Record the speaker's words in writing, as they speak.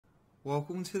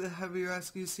Welcome to the Heavy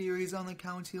Rescue series on the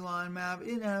County Line map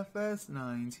in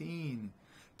FS19.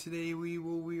 Today we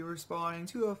will be responding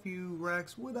to a few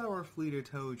wrecks with our fleet of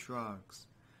tow trucks.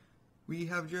 We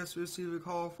have just received a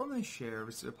call from the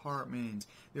Sheriff's Department.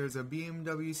 There's a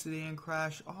BMW sedan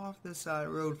crash off the side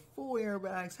road. Full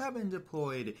airbags have been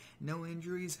deployed. No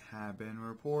injuries have been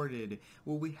reported.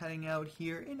 We'll be heading out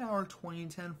here in our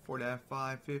 2010 Ford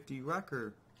F550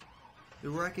 wrecker. The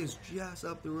wreck is just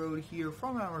up the road here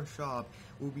from our shop.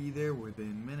 We'll be there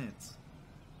within minutes.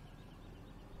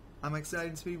 I'm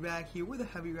excited to be back here with the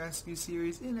Heavy Rescue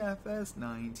series in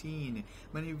FS19.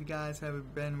 Many of you guys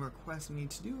have been requesting me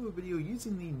to do a video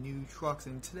using the new trucks,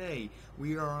 and today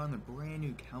we are on the brand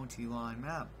new County Line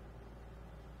map.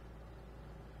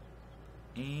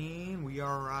 And we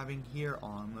are arriving here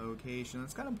on location.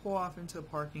 Let's kind of pull off into the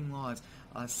parking lot,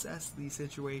 assess the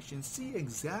situation, see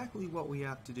exactly what we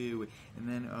have to do, and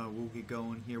then we'll get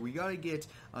going here. We gotta get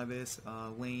this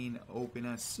lane open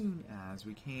as soon as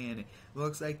we can. It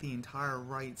looks like the entire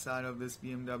right side of this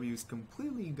BMW is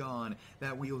completely gone.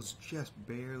 That wheel's just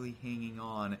barely hanging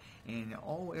on, and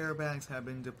all airbags have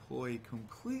been deployed.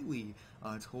 Completely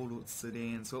totaled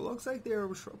sedan. So it looks like they're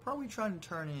probably trying to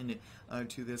turn in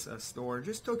to this store.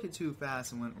 Just took it too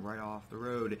fast and went right off the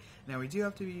road. Now we do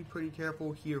have to be pretty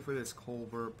careful here for this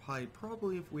culvert pipe.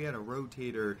 Probably if we had a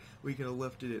rotator, we could have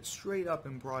lifted it straight up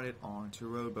and brought it onto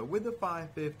road. But with the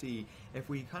 550, if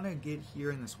we kind of get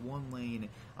here in this one lane,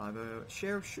 the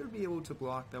sheriff should be able to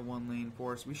block that one lane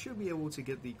for us. We should be able to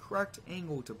get the correct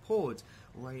angle to pull it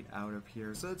right out of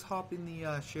here. So let's hop in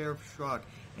the sheriff's truck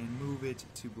and move it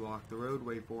to block the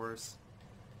roadway for us.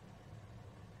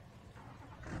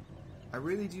 I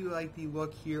really do like the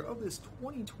look here of this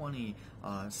 2020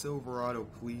 Silverado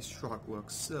police truck.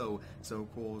 Looks so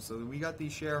cool. So we got the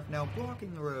sheriff now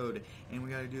blocking the road, and we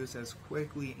got to do this as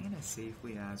quickly and as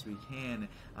safely as we can.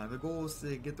 The goal is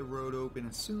to get the road open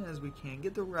as soon as we can,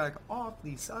 get the wreck off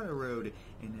the side of the road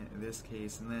in this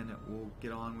case, and then we'll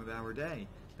get on with our day.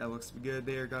 That looks good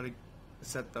there. Got to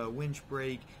set the winch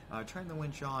brake, turn the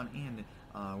winch on, and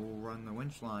we'll run the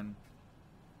winch line.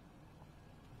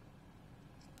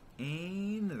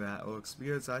 And that looks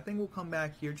good. So I think we'll come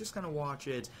back here, just kind of watch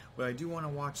it, but I do want to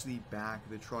watch the back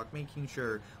of the truck, making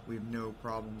sure we have no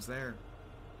problems there.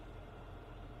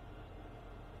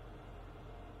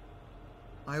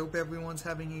 I hope everyone's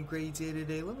having a great day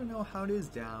today. Let me know how it is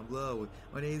down below.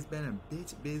 My day's been a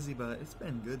bit busy, but it's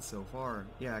been good so far.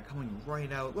 Yeah, coming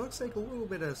right out. Looks like a little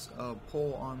bit of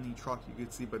pull on the truck, you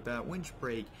can see, but that winch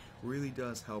brake really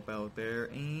does help out there.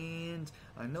 And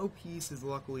no pieces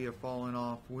luckily have fallen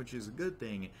off, which is a good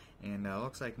thing. And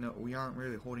looks like we aren't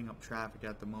really holding up traffic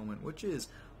at the moment, which is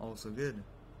also good.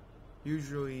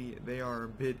 Usually they are a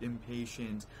bit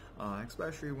impatient,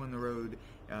 especially when the road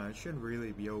should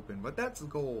really be open. But that's the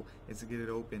goal, is to get it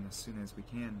open as soon as we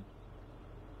can.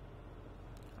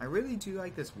 I really do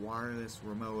like this wireless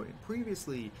remote.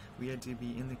 Previously, we had to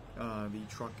be in the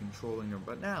truck controlling it,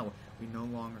 but now we no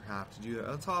longer have to do that.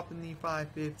 Let's hop in the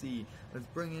 550. Let's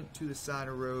bring it to the side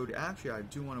of the road. Actually, I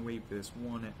do want to wait for this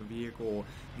one vehicle.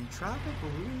 The traffic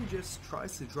really just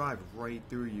tries to drive right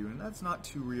through you, and that's not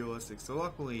too realistic. So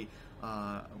luckily,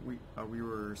 we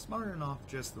were smart enough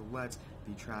just to let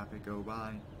the traffic go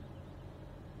by.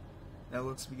 That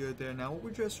looks to be good there. Now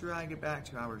we'll just drag it back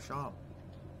to our shop.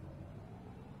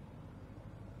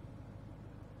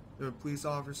 The police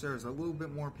officer has a little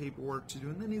bit more paperwork to do,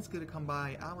 and then he's going to come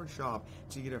by our shop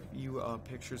to get a few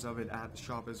pictures of it at the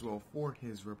shop as well for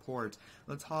his report.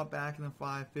 Let's hop back in the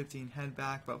 550 and head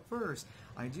back, but first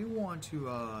I do want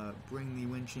to bring the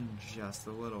winch in just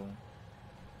a little.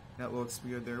 That looks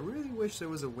good there. I really wish there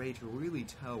was a way to really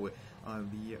tow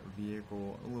the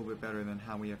vehicle a little bit better than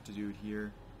how we have to do it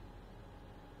here.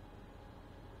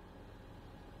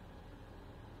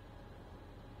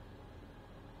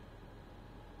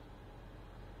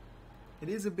 It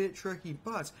is a bit tricky,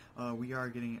 but we are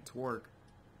getting it to work.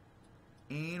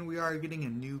 And we are getting a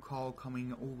new call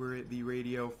coming over the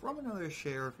radio from another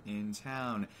sheriff in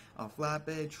town. A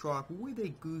flatbed truck with a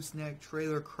gooseneck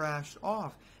trailer crashed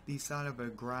off the side of a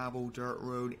gravel dirt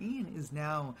road and is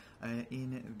now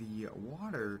in the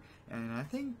water. And I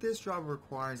think this job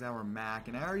requires our Mack,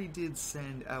 and I already did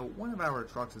send out one of our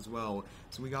trucks as well.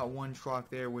 So we got one truck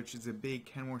there, which is a big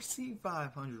Kenworth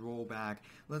C500 rollback.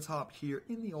 Let's hop here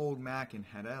in the old Mack and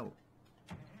head out.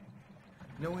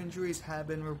 No injuries have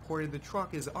been reported. The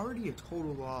truck is already a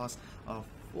total loss,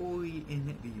 fully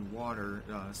in the water,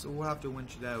 so we'll have to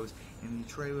winch it out. And the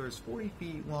trailer is 40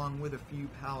 feet long with a few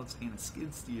pallets and a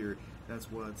skid steer.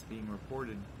 That's what's being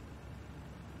reported.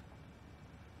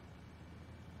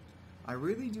 I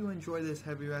really do enjoy this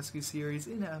heavy rescue series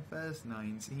in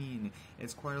FS19.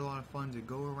 It's quite a lot of fun to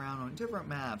go around on different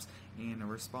maps and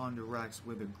respond to wrecks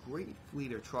with a great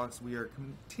fleet of trucks. We are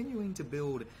continuing to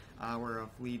build our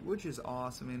fleet, which is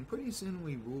awesome, and pretty soon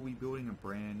we will be building a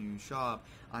brand new shop.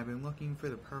 I've been looking for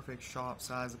the perfect shop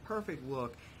size, the perfect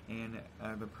look, and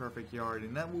the perfect yard,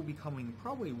 and that will be coming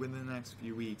probably within the next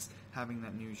few weeks, having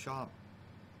that new shop.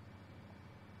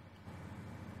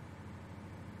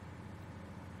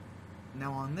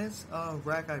 Now on this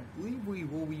wreck, I believe we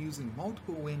will be using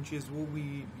multiple winches. We'll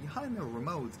be behind the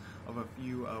remotes of a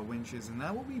few winches, and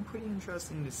that will be pretty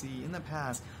interesting to see. In the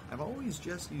past, I've always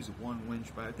just used one winch,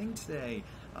 but I think today,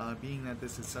 being that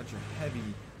this is such a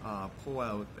heavy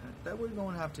pull-out, that we're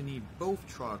going to have to need both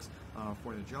trucks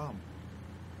for the job.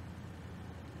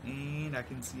 And I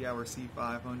can see our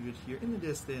C500 here in the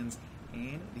distance,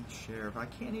 and the sheriff. I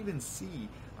can't even see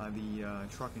the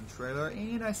truck and trailer,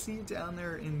 and I see it down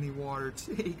there in the water.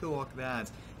 Take a look at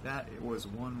that. That was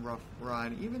one rough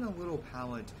ride, even a little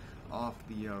pallet off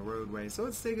the roadway. So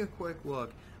let's take a quick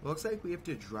look. Looks like we have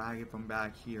to drag it from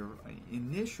back here.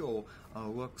 Initial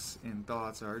looks and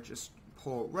thoughts are just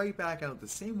pull it right back out the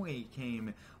same way it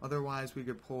came. Otherwise we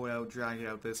could pull it out, drag it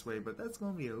out this way, but that's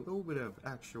going to be a little bit of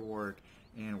extra work.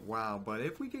 And wow, but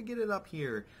if we could get it up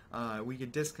here, we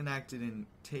could disconnect it and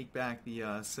take back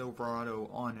the Silverado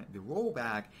on the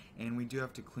rollback, and we do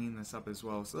have to clean this up as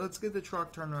well. So let's get the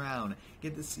truck turned around,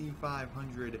 get the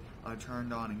C500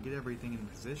 turned on, and get everything in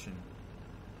position.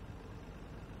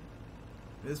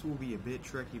 This will be a bit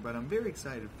tricky, but I'm very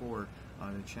excited for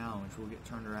the challenge. We'll get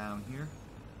turned around here.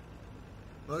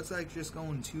 Looks like just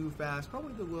going too fast.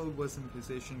 Probably the load wasn't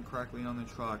positioned correctly on the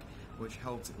truck, which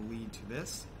helped lead to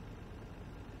this.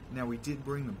 Now we did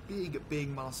bring the big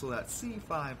muscle, that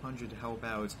C500, to help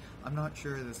out. I'm not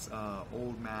sure this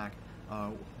old Mac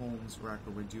Holmes wrecker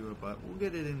would do it, but we'll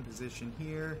get it in position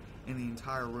here, and the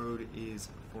entire road is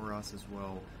for us as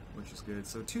well, which is good.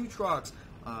 So two trucks,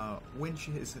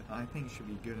 winches I think should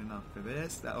be good enough for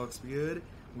this. That looks good.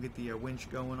 We'll get the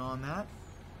winch going on that.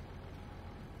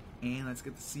 And let's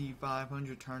get the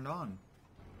C500 turned on.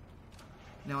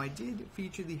 Now I did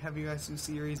feature the Heavy Rescue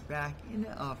series back in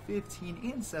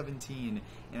 15 and 17,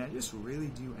 and I just really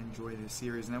do enjoy this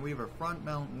series. Now we have a front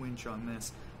mount winch on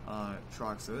this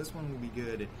truck, so this one will be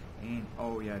good. And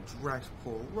oh yeah, direct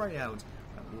pull right out.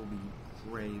 That will be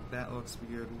great. That looks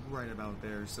good right about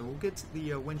there. So we'll get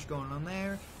the winch going on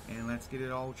there, and let's get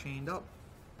it all chained up.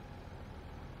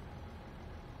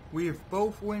 We have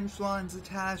both winch lines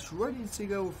attached, ready to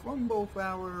go from both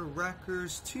our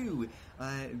wreckers to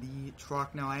the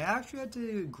truck. Now I actually had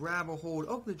to grab a hold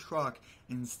of the truck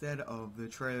instead of the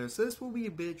trailer, so this will be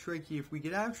a bit tricky. If we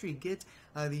could actually get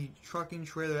the truck and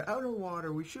trailer out of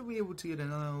water, we should be able to get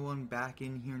another one back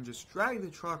in here and just drag the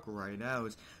truck right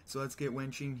out. So let's get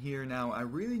winching here. Now I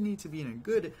really need to be in a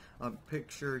good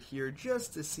picture here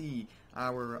just to see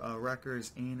our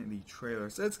wreckers and the trailer.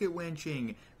 So let's get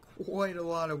winching. Quite a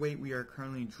lot of weight we are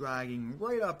currently dragging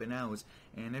right up and out,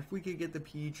 and if we could get the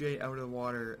PJ out of the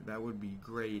water, that would be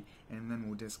great, and then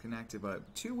we'll disconnect it.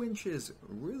 But 2 winches,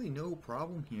 really no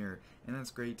problem here, and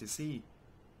that's great to see.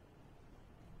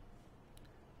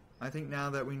 I think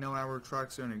now that we know our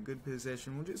trucks are in a good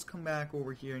position, we'll just come back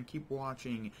over here and keep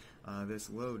watching this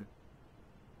load.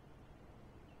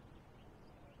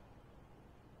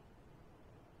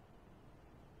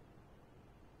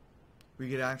 We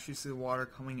could actually see the water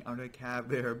coming out of the cab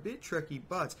there. A bit tricky,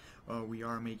 but we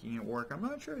are making it work. I'm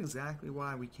not sure exactly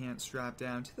why we can't strap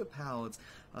down to the pallets.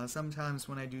 Sometimes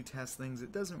when I do test things,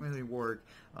 it doesn't really work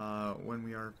when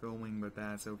we are filming, but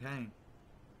that's okay.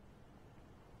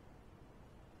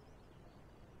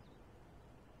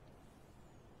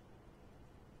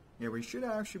 Yeah, we should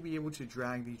actually be able to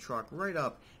drag the truck right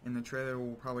up, and the trailer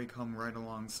will probably come right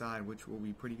alongside, which will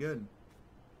be pretty good.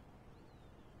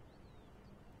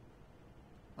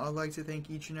 I'd like to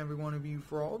thank each and every one of you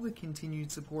for all the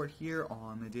continued support here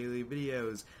on the daily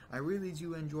videos. I really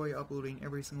do enjoy uploading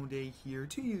every single day here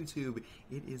to YouTube.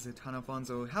 It is a ton of fun.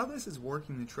 So how this is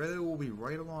working, the trailer will be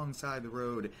right alongside the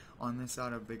road on this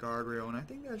side of the guardrail, and I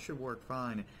think that should work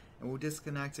fine. And we'll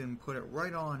disconnect and put it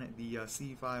right on the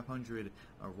C500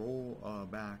 roll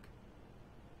back.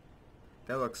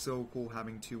 That looks so cool,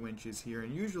 having 2 winches here,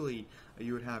 and usually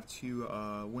you would have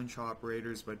 2 winch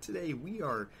operators, but today we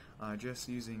are just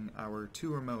using our 2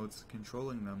 remotes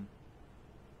controlling them.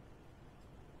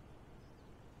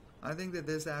 I think that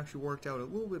this actually worked out a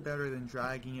little bit better than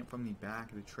dragging it from the back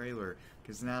of the trailer,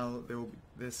 because now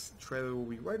this trailer will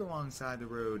be right alongside the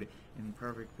road in the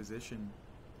perfect position.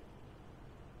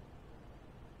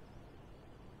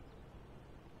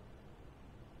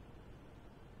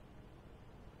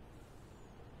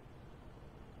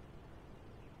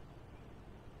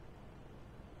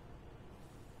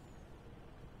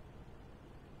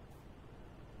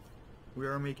 We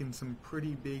are making some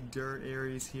pretty big dirt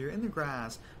areas here in the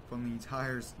grass from the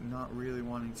tires not really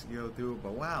wanting to go through it,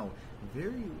 but wow,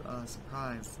 very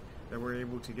surprised that we're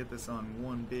able to get this on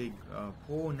one big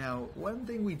pole. Now, one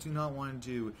thing we do not want to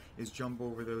do is jump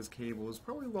over those cables.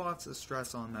 Probably lots of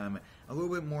stress on them. A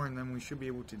little bit more, and then we should be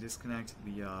able to disconnect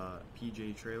the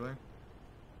PJ trailer.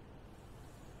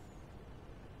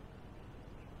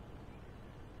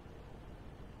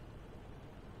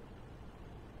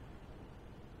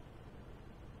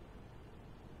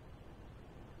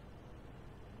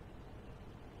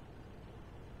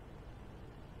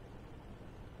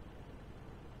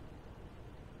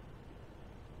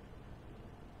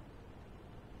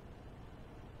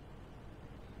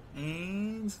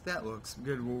 And that looks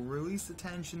good. We'll release the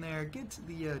tension there, get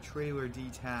the trailer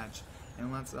detached,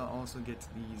 and let's also get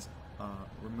these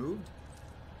removed.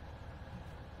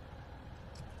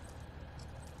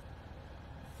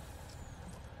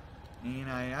 And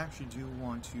I actually do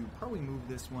want to probably move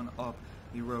this one up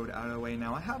the road out of the way.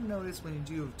 Now, I have noticed when you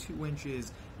do have 2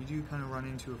 winches, you do kind of run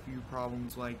into a few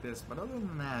problems like this, but other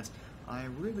than that, I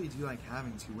really do like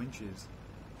having 2 winches.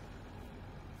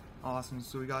 Awesome,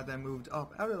 so we got that moved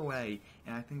up out of the way,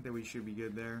 and I think that we should be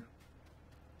good there.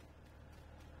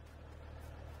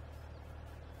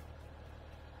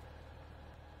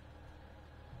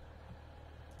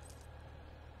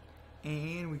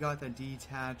 And we got that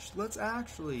detached. Let's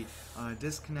actually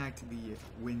disconnect the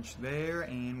winch there,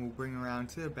 and we'll bring around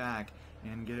to the back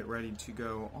and get it ready to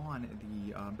go on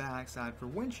the back side for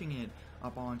winching it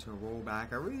up onto a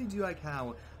rollback. I really do like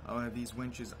how these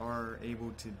winches are able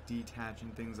to detach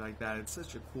and things like that. It's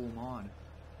such a cool mod.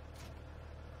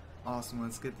 Awesome,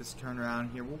 let's get this turned around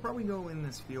here. We'll probably go in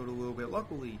this field a little bit.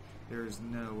 Luckily, there's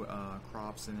no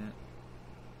crops in it.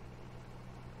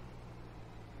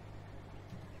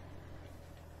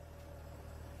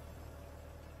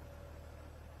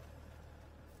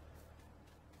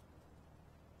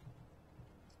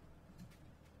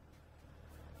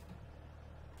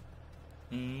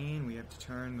 And we have to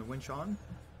turn the winch on.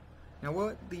 Now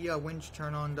what the winch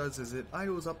turn on does is it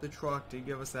idles up the truck to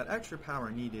give us that extra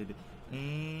power needed,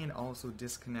 and also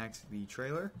disconnect the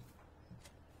trailer.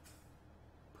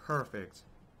 Perfect.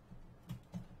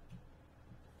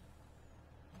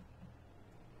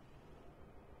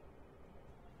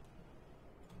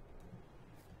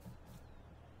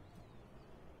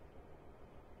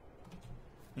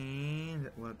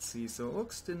 And let's see, so it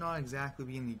looks to not exactly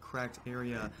be in the correct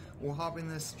area. We'll hop in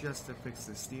this just to fix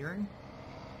the steering.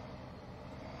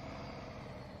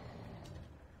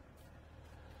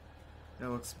 That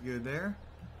looks good there.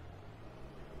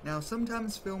 Now,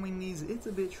 sometimes filming these, it's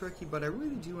a bit tricky, but I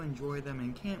really do enjoy them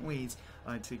and can't wait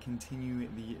to continue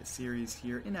the series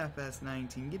here in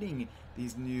FS19, getting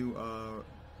these new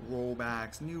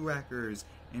rollbacks, new wreckers,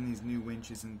 and these new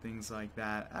winches and things like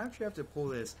that. I actually have to pull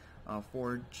this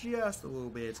forward just a little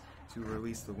bit to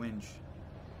release the winch.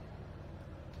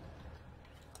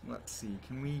 Let's see,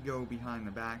 can we go behind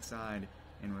the backside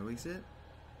and release it?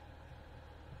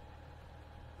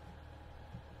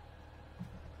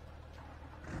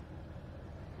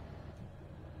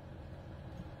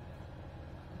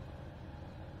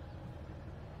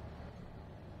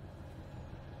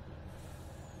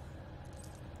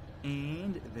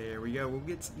 And there we go. We'll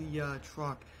get to the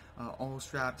truck all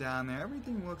strapped down there.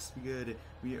 Everything looks good.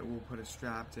 We'll put a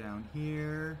strap down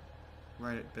here,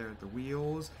 right there at the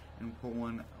wheels, and put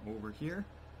one over here.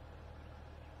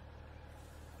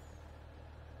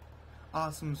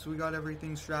 Awesome, so we got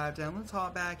everything strapped down. Let's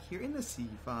hop back here in the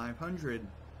C500.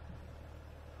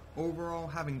 Overall,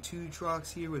 having 2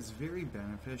 trucks here was very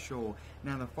beneficial.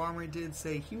 Now, the farmer did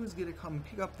say he was going to come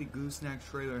pick up the gooseneck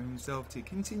trailer himself to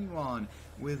continue on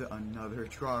with another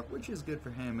truck, which is good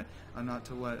for him, not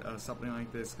to let something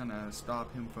like this kind of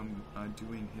stop him from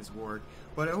doing his work.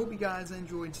 But I hope you guys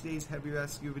enjoyed today's heavy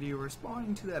rescue video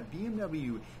responding to that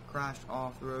BMW crashed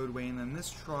off the roadway and then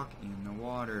this truck in the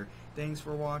water. Thanks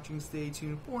for watching. Stay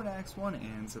tuned for the next one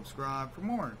and subscribe for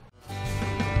more.